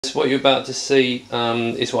What you're about to see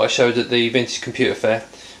is what I showed at the Vintage Computer Fair.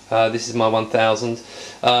 This is my 1000.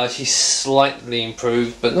 She's slightly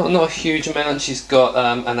improved, but not a huge amount. She's got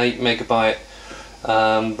an 8 megabyte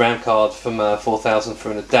RAM card from 4000 for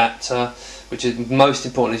an adapter, which is most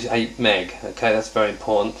important is 8 meg. Okay, that's very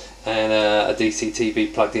important, and a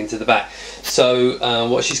DCTV plugged into the back. So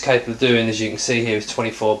what she's capable of doing, as you can see here, is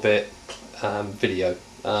 24-bit video.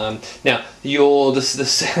 Now the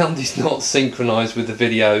sound is not synchronized with the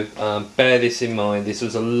video. Bear this in mind. This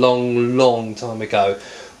was a long time ago,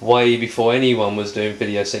 way before anyone was doing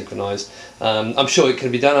video synchronized. I'm sure it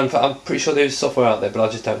can be done. I'm pretty sure there's software out there, but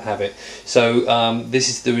I just don't have it. So this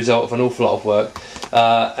is the result of an awful lot of work,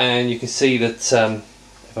 and you can see that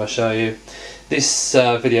if I show you, this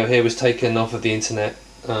video here was taken off of the internet,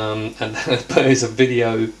 and there's a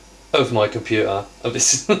video of my computer. Of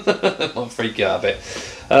this, might freak you out a bit.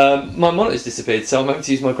 My monitor's disappeared, so I'm having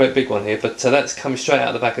to use my great big one here, but that's coming straight out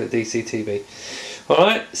of the back of the DCTV.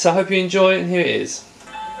 Alright, so I hope you enjoy it, and here it is.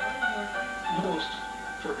 Most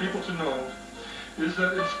for people to know is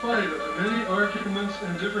that in spite of the many arguments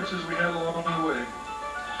and differences we had along the way,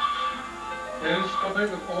 and in spite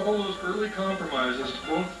of all those early compromises,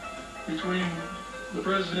 both between the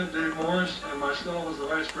President, Dave Morris, and myself as the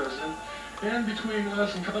Vice President, and between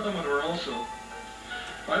us and Commodore also,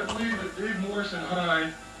 I believe that Dave Morris and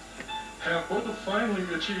I have both finally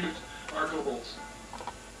achieved our goals.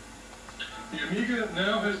 The Amiga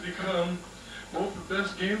now has become both the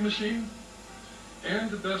best game machine and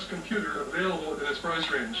the best computer available in its price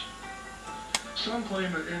range. Some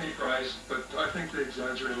claim at any price, but I think they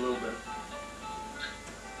exaggerate a little bit.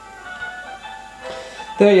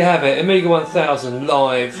 There you have it, Amiga 1000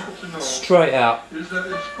 live, straight out.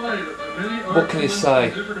 What can you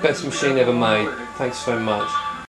say? Best machine ever made. Thanks very much.